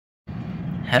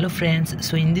Hello friends,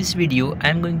 so in this video I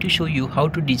am going to show you how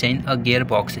to design a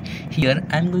gearbox. Here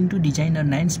I am going to design a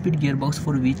 9-speed gearbox,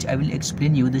 for which I will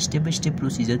explain you the step-by-step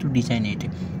procedure to design it.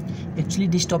 Actually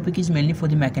this topic is mainly for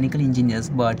the mechanical engineers,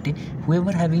 but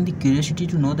whoever having the curiosity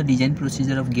to know the design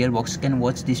procedure of gearbox can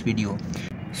watch this video.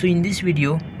 So in this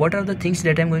video, what are the things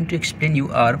that I am going to explain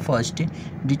you are: first,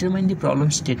 determine the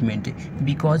problem statement,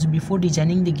 because before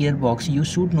designing the gearbox you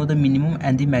should know the minimum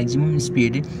and the maximum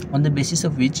speed on the basis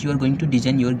of which you are going to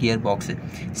design your gearbox.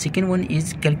 Second one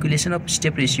is calculation of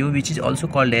step ratio, which is also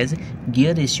called as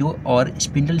gear ratio or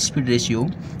spindle speed ratio,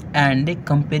 and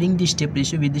comparing the step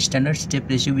ratio with the standard step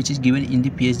ratio which is given in the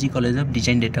PhD College of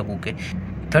Design data book.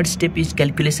 Third step is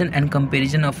calculation and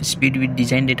comparison of speed with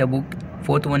design data book.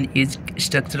 Fourth one is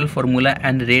structural formula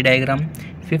and ray diagram.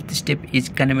 Fifth step is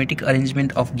kinematic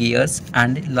arrangement of gears,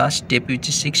 and last step, which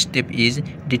is sixth step, is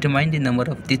determine the number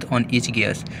of teeth on each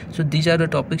gears. So these are the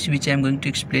topics which I am going to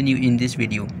explain you in this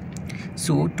video.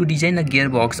 So to design a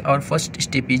gearbox, our first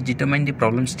step is determine the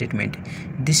problem statement.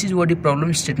 This is what the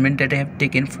problem statement that I have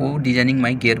taken for designing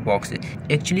my gearbox.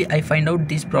 Actually I find out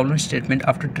this problem statement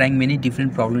after trying many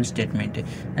different problem statement,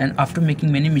 and after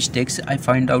making many mistakes I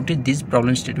find out this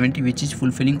problem statement which is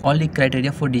fulfilling all the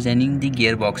criteria for designing the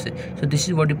gearbox. So this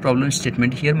is what the problem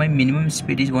statement. Here my minimum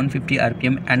speed is 150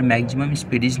 rpm and maximum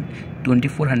speed is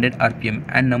 2400 rpm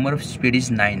and number of speed is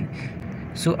 9.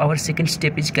 So our second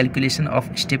step is calculation of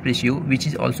step ratio, which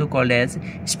is also called as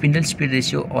spindle speed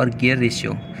ratio or gear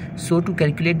ratio. So to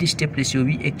calculate the step ratio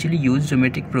we actually use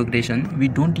geometric progression. We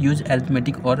don't use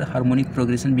arithmetic or harmonic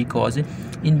progression, because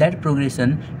in that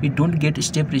progression we don't get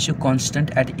step ratio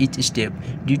constant at each step,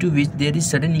 due to which there is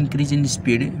sudden increase in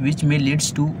speed which may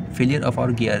leads to failure of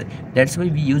our gear. That's why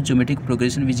we use geometric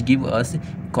progression, which give us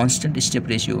constant step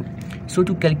ratio. So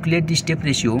to calculate the step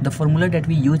ratio, the formula that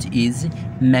we use is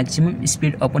maximum speed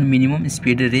upon minimum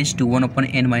speed raised to 1 upon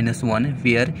n minus 1,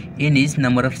 where n is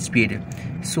number of speed.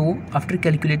 So after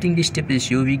calculating the step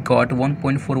ratio we got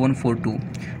 1.4142.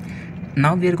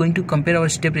 Now we are going to compare our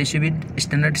step ratio with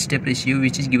standard step ratio,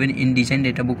 which is given in design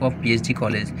data book of PhD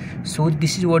College. So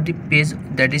this is what the page,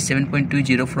 that is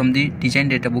 7.20 from the design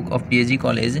data book of PhD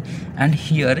College, and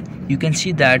here you can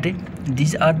see that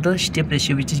these are the step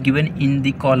ratio which is given in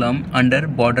the column under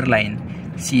borderline.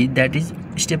 See, that is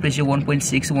step ratio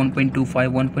 1.6, 1.25,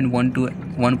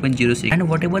 1.12, 1.06, and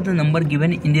whatever the number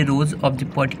given in the rows of the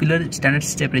particular standard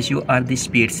step ratio are the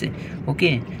speeds.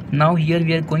 Okay, now here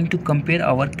we are going to compare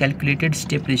our calculated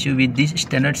step ratio with this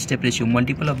standard step ratio,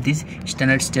 multiple of this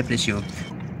standard step ratio.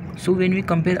 So when we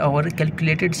compare our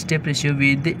calculated step ratio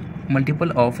with the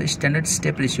multiple of standard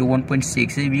step ratio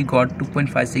 1.6, we got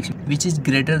 2.56, which is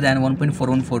greater than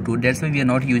 1.4142. That's why we are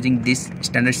not using this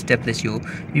standard step ratio.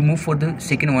 We move for the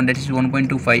second one, that is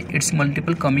 1.25. Its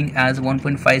multiple coming as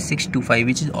 1.5625,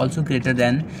 which is also greater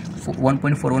than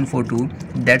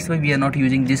 1.4142. That's why we are not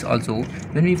using this also.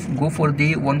 When we go for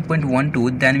the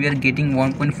 1.12, then we are getting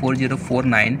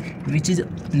 1.4049, which is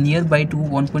nearby to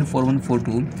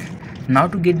 1.4142. Now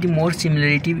to get the more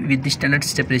similarity with the standard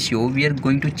step ratio, we are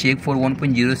going to check for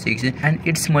 1.06, and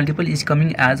its multiple is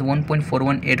coming as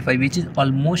 1.4185, which is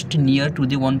almost near to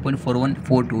the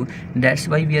 1.4142. That's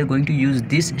why we are going to use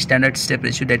this standard step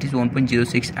ratio, that is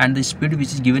 1.06, and the speed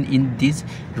which is given in this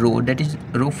row, that is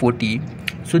row 40.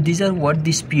 So these are what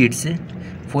the speeds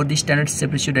for the standard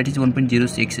step ratio, that is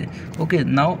 1.06. Okay,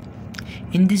 now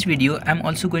in this video I am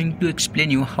also going to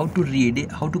explain you how to read,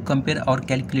 how to compare our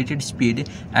calculated speed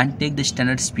and take the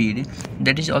standard speed.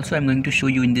 That is also I am going to show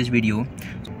you in this video.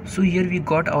 So here we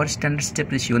got our standard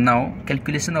step ratio. Now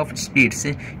calculation of speeds.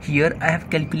 Here I have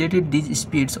calculated these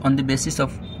speeds on the basis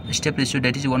of step ratio,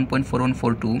 that is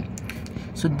 1.4142.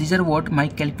 So these are what my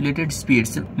calculated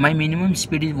speeds. My minimum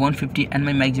speed is 150 and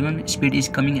my maximum speed is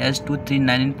coming as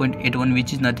 2399.81,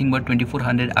 which is nothing but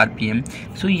 2400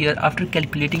 rpm. So here after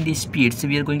calculating the speeds,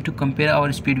 we are going to compare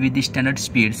our speed with the standard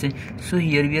speeds. So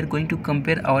here we are going to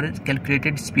compare our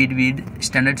calculated speed with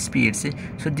standard speeds.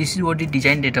 So this is what the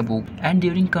design data book, and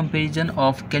during comparison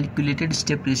of calculated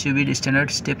step ratio with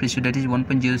standard step ratio, that is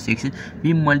 1.06,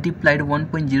 we multiplied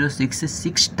 1.06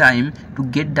 6 times to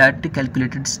get that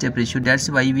calculated step ratio. That's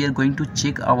why we are going to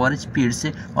check our speeds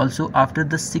also after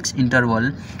the 6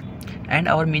 interval, and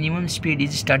our minimum speed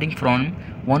is starting from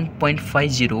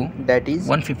 1.50, that is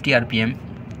 150 rpm.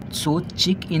 So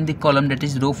check in the column, that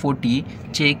is row 40,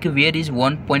 check where is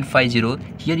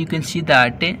 1.50. Here you can see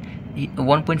that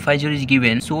 1.50 is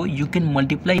given, so you can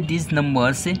multiply these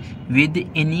numbers with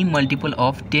any multiple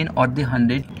of 10 or the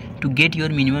 100 to get your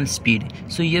minimum speed.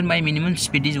 So here my minimum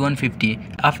speed is 150.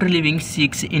 After leaving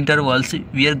 6 intervals,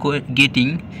 we are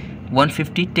getting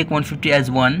 150, take 150 as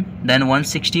 1, then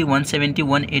 160, 170,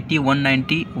 180,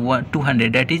 190,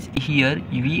 200. That is, here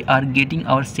we are getting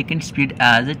our second speed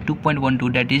as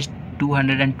 2.12, that is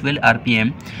 212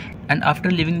 rpm. And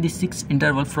after leaving the 6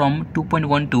 interval from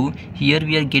 2.12, here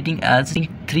we are getting as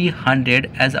 300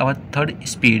 as our third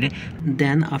speed.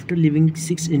 Then after leaving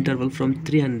 6 interval from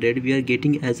 300, we are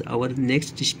getting as our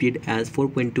next speed as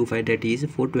 4.25, that is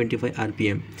 425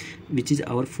 rpm, which is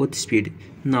our fourth speed.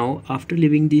 Now after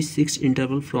leaving the 6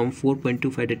 interval from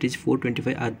 4.25, that is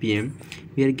 425 rpm,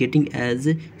 we are getting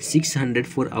as 600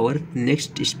 for our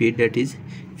next speed, that is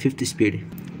fifth speed.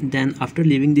 Then after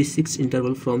leaving the 6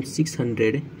 interval from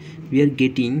 600, we are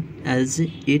getting as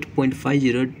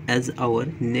 8.50 as our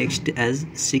next as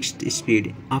sixth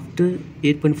speed. After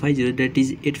 8.50, that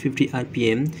is 850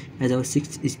 rpm as our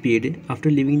sixth speed. After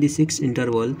leaving the 6th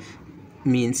interval,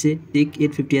 means take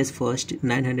 850 as first,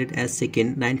 900 as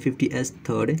second, 950 as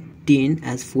third, 10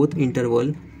 as fourth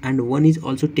interval, and 1 is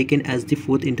also taken as the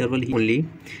fourth interval only,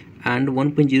 and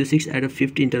 1.06 at a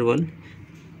fifth interval,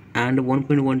 and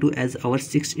 1.12 as our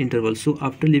sixth interval. So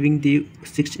after leaving the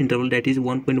sixth interval, that is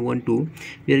 1.12,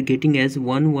 we are getting as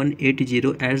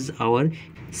 1180 as our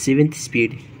seventh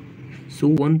speed. So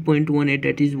 1.18,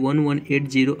 that is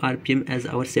 1180 rpm as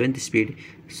our seventh speed.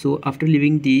 So after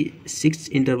leaving the sixth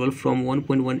interval from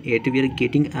 1.18, we are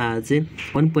getting as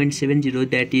 1.70,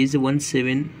 that is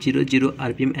 1700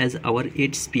 rpm as our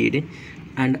eighth speed.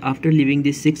 And after leaving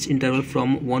the sixth interval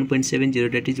from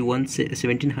 1.70, that is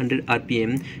 1700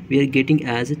 rpm, we are getting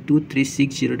as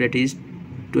 2360, that is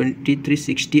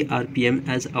 2360 rpm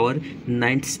as our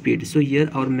ninth speed. So here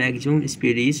our maximum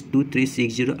speed is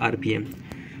 2360 rpm.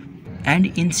 And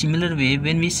in similar way,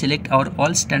 when we select our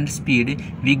all standard speed,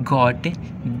 we got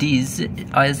these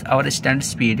as our standard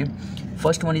speed.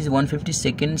 First one is 150,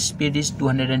 second speed is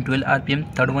 212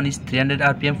 rpm, third one is 300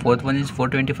 rpm, fourth one is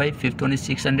 425, fifth one is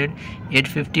 600,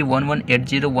 850,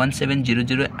 1180,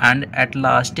 1700, and at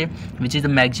last, which is the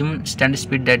maximum standard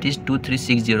speed, that is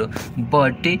 2360.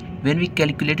 But when we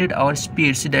calculated our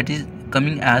speeds, that is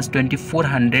coming as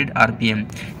 2400 rpm.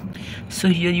 So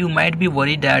here you might be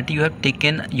worried that you have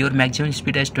taken your maximum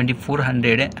speed as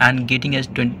 2400 and getting as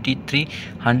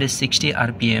 2360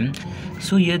 rpm.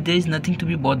 So here there is nothing to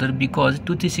be bothered, because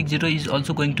 2360 is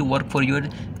also going to work for your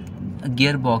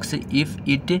gearbox if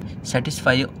it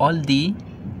satisfies all the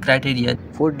criteria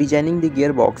for designing the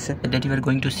gearbox that you are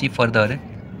going to see further.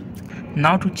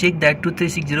 Now to check that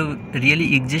 2360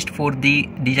 really exists for the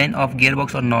design of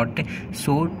gearbox or not,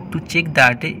 so to check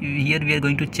that, here we are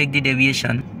going to check the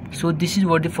deviation. So this is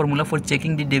what the formula for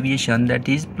checking the deviation, that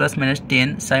is plus minus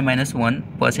 10 psi minus 1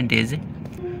 percentage.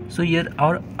 So here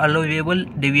our allowable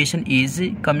deviation is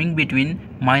coming between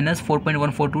minus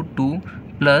 4.142 to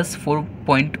plus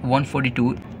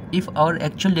 4.142. If our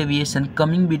actual deviation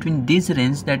coming between this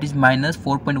range, that is minus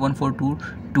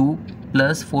 4.142 to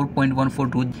plus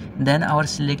 4.142, then our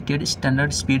selected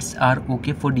standard speeds are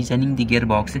okay for designing the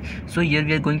gearbox. So here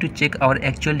we are going to check our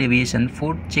actual deviation.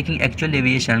 For checking actual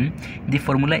deviation, the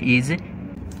formula is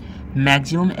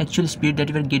maximum actual speed that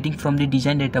we are getting from the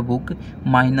design data book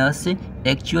minus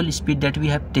actual speed that we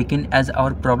have taken as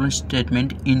our problem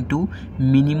statement into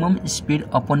minimum speed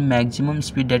upon maximum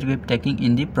speed that we have taken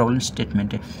in the problem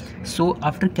statement. So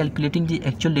after calculating the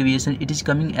actual deviation, it is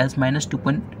coming as minus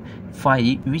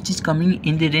 2.5, which is coming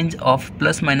in the range of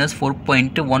plus minus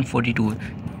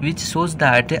 4.142, which shows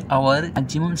that our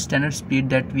maximum standard speed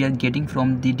that we are getting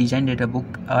from the design data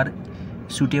book are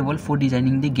suitable for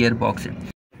designing the gearbox.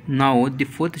 Now the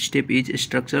fourth step is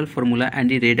structural formula and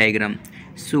the ray diagram.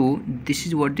 So this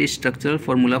is what the structural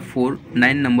formula for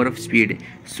 9 number of speed.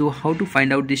 So how to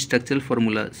find out the structural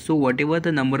formula? So whatever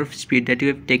the number of speed that you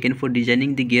have taken for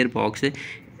designing the gearbox,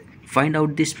 find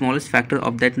out the smallest factor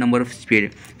of that number of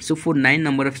speed. So for 9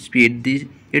 number of speed,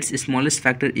 its smallest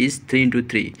factor is 3 into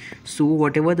 3. So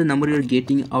whatever the number you are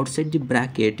getting outside the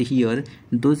bracket here,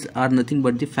 those are nothing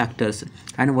but the factors,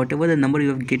 and whatever the number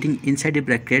you are getting inside the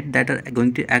bracket, that are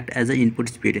going to act as an input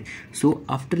speed. So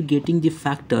after getting the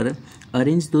factor,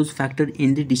 arrange those factors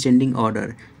in the descending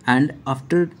order, and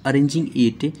after arranging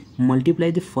it,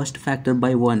 multiply the first factor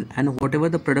by 1, and whatever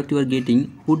the product you are getting,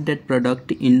 put that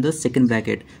product in the second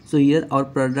bracket. So here our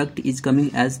product is coming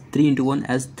as 3 into 1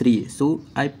 as 3, so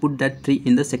I put that 3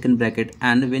 in the second bracket,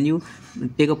 and when you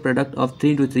take a product of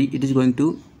 3 into 3, it is going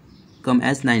to come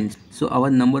as 9. So our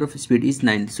number of speed is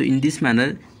 9. So in this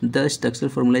manner the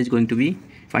structural formula is going to be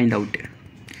find out.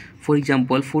 For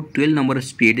example, for 12 number of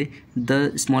speed,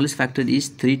 the smallest factor is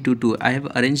 3 to 2. I have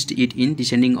arranged it in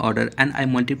descending order and I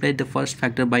multiplied the first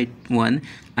factor by 1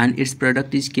 and its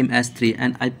product is came as 3,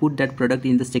 and I put that product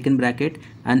in the second bracket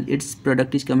and its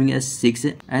product is coming as 6,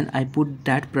 and I put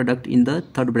that product in the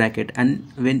third bracket, and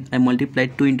when I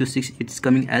multiplied 2 into 6 it's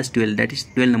coming as 12, that is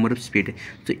 12 number of speed.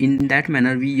 So in that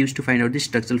manner we used to find out the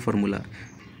structural formula.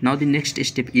 Now the next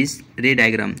step is ray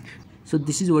diagram. So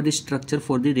this is what is structure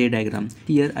for the ray diagram.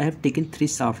 Here I have taken 3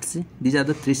 shafts. These are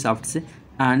the 3 shafts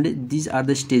and these are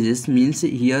the stages, means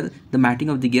here the matting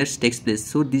of the gears takes place.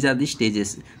 So these are the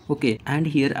stages. Okay, and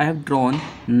here I have drawn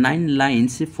 9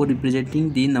 lines for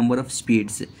representing the number of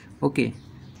speeds. Okay,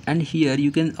 and here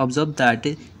you can observe that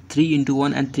 3 into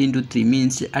 1 and 3 into 3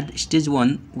 means at stage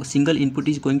 1 single input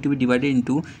is going to be divided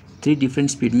into 3 different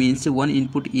speed, means one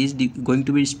input is going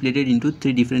to be split into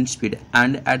 3 different speed,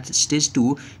 and at stage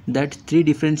 2 that 3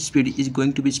 different speed is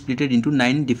going to be split into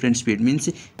 9 different speed, means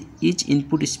each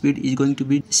input speed is going to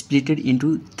be split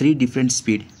into 3 different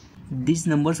speed. These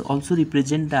numbers also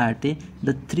represent that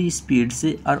the 3 speeds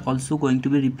are also going to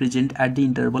be represented at the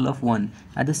interval of 1.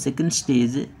 At the second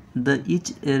stage the each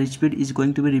speed is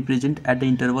going to be represented at the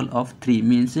interval of 3,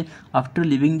 means after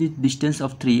leaving the distance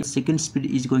of 3 second speed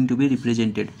is going to be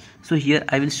represented. So here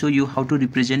I will show you how to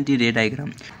represent the ray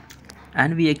diagram,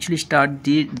 and we actually start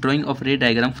the drawing of ray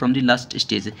diagram from the last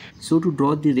stage. So to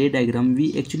draw the ray diagram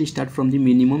we actually start from the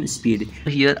minimum speed.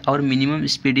 Here our minimum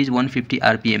speed is 150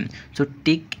 rpm, so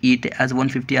take it as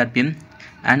 150 rpm,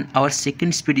 and our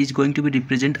second speed is going to be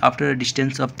represented after a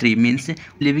distance of 3, means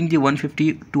leaving the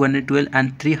 150, 212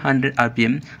 and 300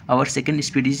 rpm our second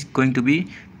speed is going to be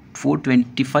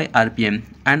 425 rpm,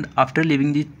 and after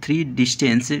leaving the 3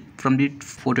 distance from the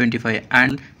 425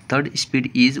 and third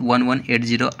speed is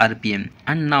 1180 rpm.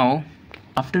 And now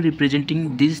after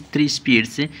representing these 3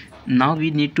 speeds, now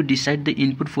we need to decide the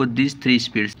input for these 3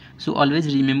 speeds. So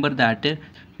always remember that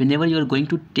whenever you are going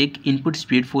to take input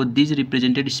speed for this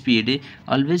represented speed,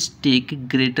 always take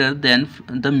greater than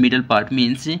the middle part,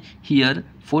 means here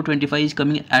 425 is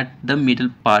coming at the middle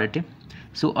part,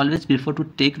 so always prefer to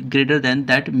take greater than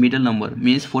that middle number,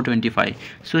 means 425.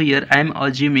 So here I am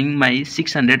assuming my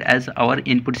 600 as our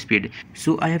input speed,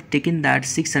 so I have taken that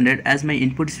 600 as my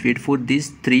input speed for these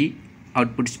 3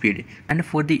 output speed. And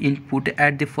for the input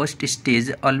at the first stage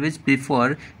always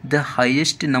prefer the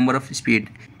highest number of speed.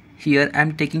 Here I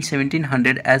am taking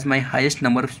 1700 as my highest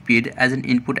number of speed as an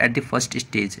input at the first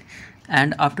stage.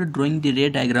 And after drawing the ray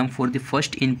diagram for the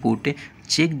first input,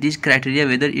 check this criteria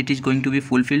whether it is going to be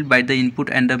fulfilled by the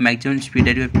input and the maximum speed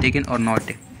that you have taken or not.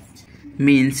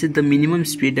 Means the minimum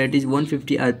speed, that is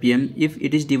 150 rpm, if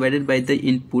it is divided by the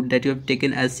input that you have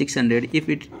taken as 600, if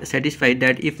it satisfied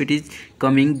that if it is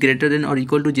coming greater than or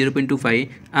equal to 0.25,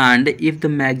 and if the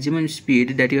maximum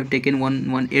speed that you have taken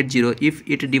 1180, if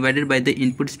it divided by the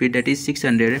input speed that is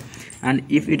 600, and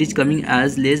if it is coming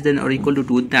as less than or equal to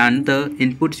 2, then the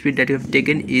input speed that you have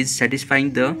taken is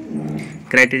satisfying the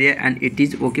criteria and it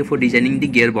is okay for designing the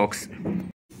gearbox.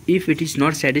 If it is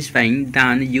not satisfying,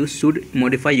 then you should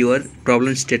modify your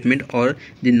problem statement or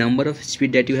the number of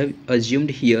speed that you have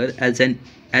assumed here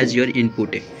as your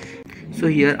input. So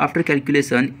here after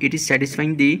calculation it is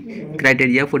satisfying the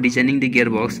criteria for designing the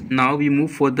gearbox. Now we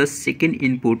move for the second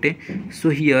input. So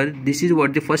here this is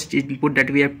what the first input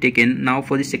that we have taken. Now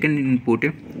for the second input,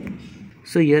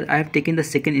 so here I have taken the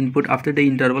second input after the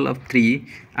interval of 3,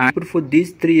 and for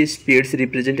these 3 speeds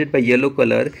represented by yellow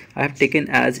color I have taken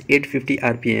as 850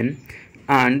 rpm,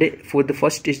 and for the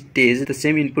first stage the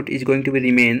same input is going to be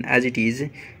remain as it is.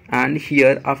 And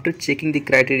here after checking the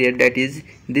criteria, that is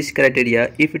this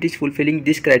criteria, if it is fulfilling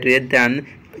this criteria, then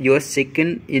your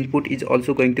second input is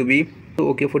also going to be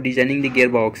okay for designing the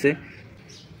gearbox.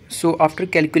 So after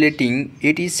calculating,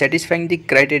 it is satisfying the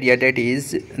criteria, that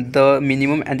is the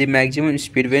minimum and the maximum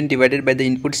speed when divided by the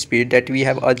input speed that we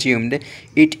have assumed.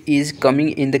 It is coming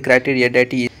in the criteria,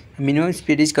 that is minimum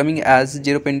speed is coming as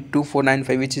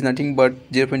 0.2495, which is nothing but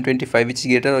 0.25, which is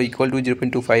greater or equal to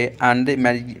 0.25, and the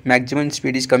maximum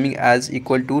speed is coming as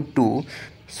equal to 2.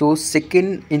 So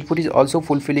second input is also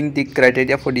fulfilling the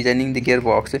criteria for designing the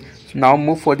gearbox. Now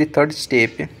move for the third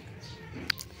step.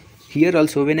 Here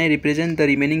also when I represent the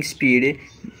remaining speed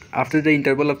after the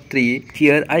interval of 3,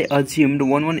 here I assumed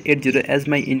 1180 as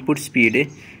my input speed.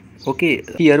 Okay,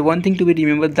 here one thing to be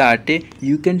remembered that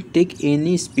you can take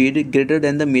any speed greater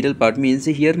than the middle part, means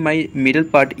here my middle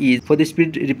part is, for the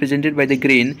speed represented by the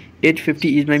green,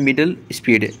 850 is my middle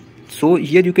speed. So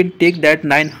here you can take that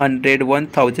 900,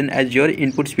 1000 as your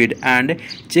input speed and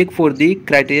check for the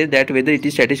criteria that whether it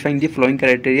is satisfying the following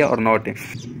criteria or not.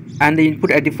 And the input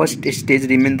at the first stage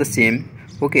remain the same.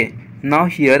 Okay, Now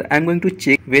here I am going to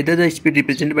check whether the speed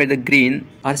represented by the green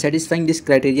are satisfying this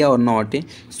criteria or not.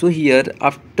 So here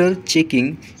after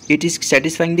checking it is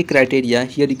satisfying the criteria.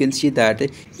 Here you can see that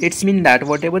it's mean that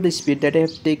whatever the speed that I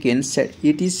have taken,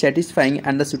 it is satisfying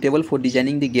and suitable for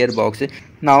designing the gearbox.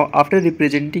 Now after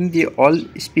representing the all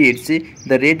speeds,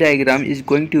 the ray diagram is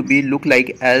going to be look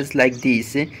like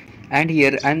this. And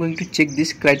here I am going to check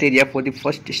this criteria for the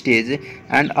first stage,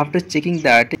 and after checking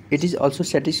that it is also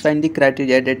satisfying the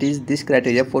criteria, that is this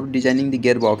criteria for designing the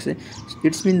gearbox.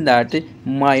 It's mean that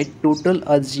my total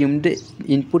assumed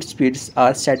input speeds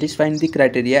are satisfying the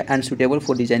criteria and suitable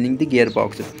for designing the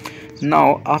gearbox.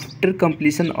 Now after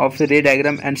completion of the ray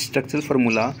diagram and structural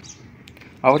formula,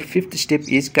 our fifth step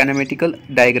is kinematical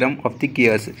diagram of the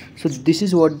gears. So this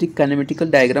is what the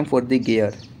kinematical diagram for the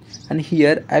gear, and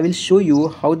here I will show you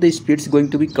how the speeds going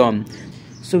to become.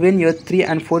 So when your 3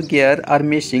 and 4 gear are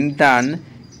meshing, then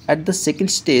at the second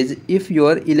stage if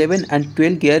your 11 and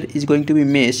 12 gear is going to be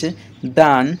mesh,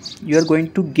 then you are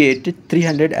going to get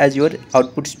 300 as your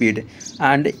output speed,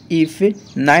 and if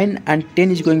 9 and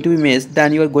 10 is going to be mesh,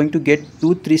 then you are going to get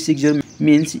 2360,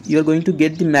 means you are going to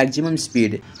get the maximum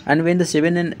speed. And when the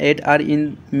 7 and 8 are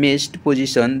in meshed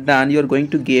position, then you are going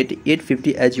to get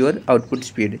 850 as your output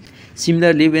speed.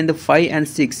 Similarly, when the 5 and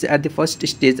 6 at the first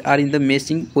stage are in the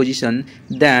meshing position,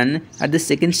 then at the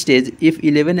second stage if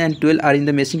 11 and 12 are in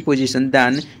the meshing position,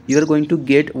 then you are going to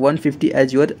get 150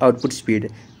 as your output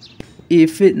speed.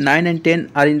 If 9 and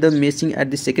 10 are in the meshing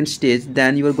at the second stage,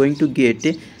 then you are going to get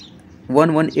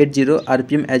 1180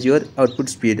 rpm as your output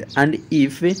speed, and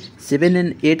if 7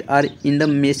 and 8 are in the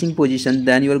meshing position,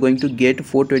 then you are going to get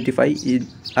 425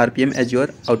 rpm as your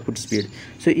output speed.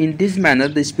 So in this manner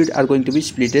the speed are going to be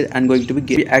splitted and going to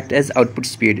be act as output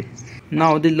speed.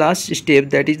 Now the last step,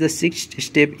 that is the sixth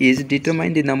step, is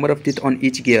determine the number of teeth on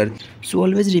each gear. So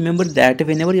always remember that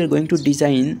whenever you are going to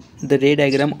design the ray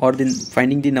diagram or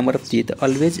finding the number of teeth,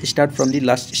 always start from the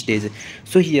last stage.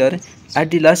 So here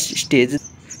at the last stage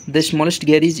the smallest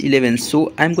gear is 11,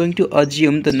 so I am going to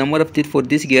assume the number of teeth for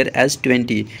this gear as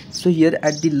 20. So here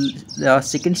at the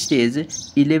second stage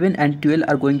 11 and 12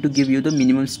 are going to give you the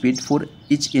minimum speed for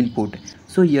each input.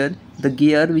 So here the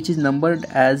gear which is numbered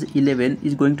as 11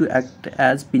 is going to act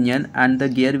as pinion, and the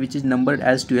gear which is numbered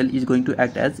as 12 is going to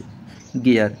act as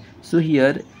gear. So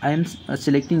here I am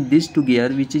selecting these two gear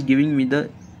which is giving me the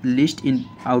least in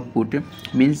output,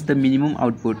 means the minimum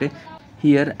output.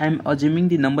 Here I am assuming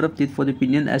the number of teeth for the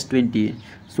pinion as 20.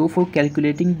 So for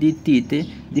calculating the teeth,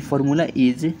 the formula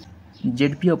is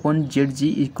Zp upon Zg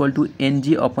equal to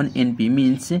Ng upon Np,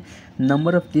 means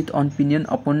number of teeth on pinion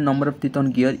upon number of teeth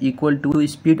on gear equal to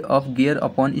speed of gear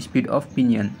upon speed of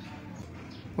pinion.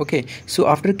 Okay, so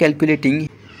after calculating,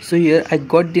 so here I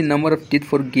got the number of teeth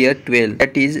for gear 12,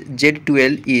 that is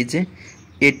Z12 is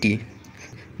 80.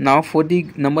 Now for the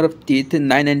number of teeth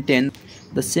 9 and 10,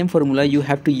 the same formula you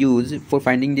have to use for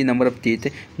finding the number of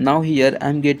teeth. Now here I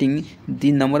am getting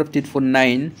the number of teeth for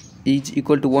 9 is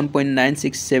equal to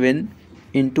 1.967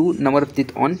 into number of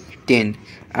teeth on 10,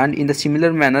 and in the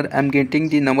similar manner I am getting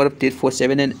the number of teeth for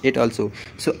 7 and 8 also.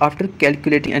 So after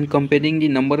calculating and comparing the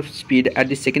number of speed at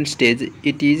the second stage,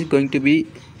 it is going to be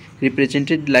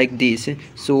represented like this.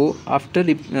 So after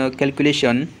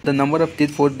calculation, the number of teeth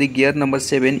for the gear number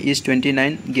 7 is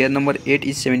 29, gear number 8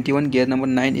 is 71, gear number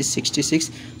 9 is 66,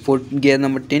 for gear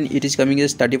number 10 it is coming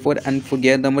as 34, and for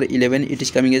gear number 11 it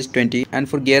is coming as 20, and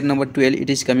for gear number 12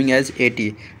 it is coming as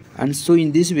 80. And so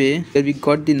in this way we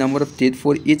got the number of teeth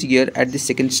for each gear at the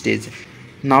second stage.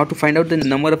 Now to find out the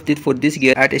number of teeth for this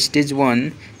gear at stage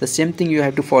 1, the same thing you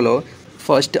have to follow.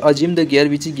 First assume the gear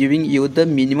which is giving you the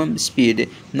minimum speed.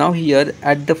 Now here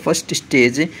at the first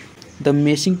stage the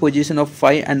meshing position of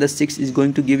 5 and the 6 is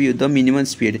going to give you the minimum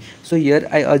speed. So here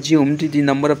I assumed the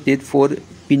number of teeth for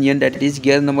pinion, that is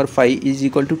gear number 5 is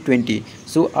equal to 20.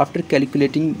 So after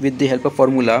calculating with the help of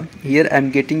formula, here I am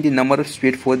getting the number of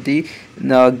speed for the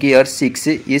gear 6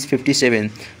 is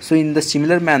 57. So in the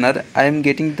similar manner I am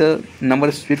getting the number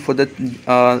of speed for the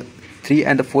 3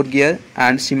 and the 4 gear,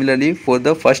 and similarly for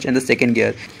the first and the second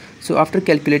gear. So after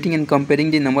calculating and comparing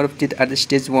the number of teeth at the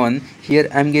stage 1, here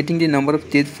I am getting the number of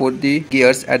teeth for the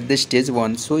gears at the stage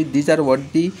 1. So these are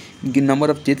what the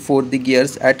number of teeth for the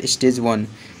gears at stage 1,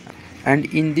 and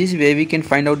in this way we can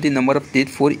find out the number of teeth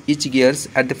for each gears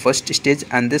at the first stage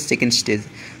and the second stage.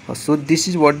 So this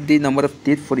is what the number of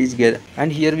teeth for each gear,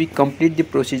 and here we complete the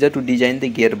procedure to design the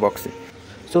gearbox.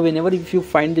 So whenever if you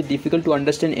find it difficult to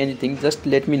understand anything, just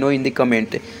let me know in the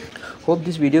comment. Hope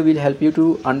this video will help you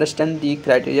to understand the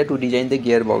criteria to design the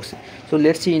gearbox. So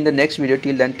let's see in the next video.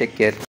 Till then, take care.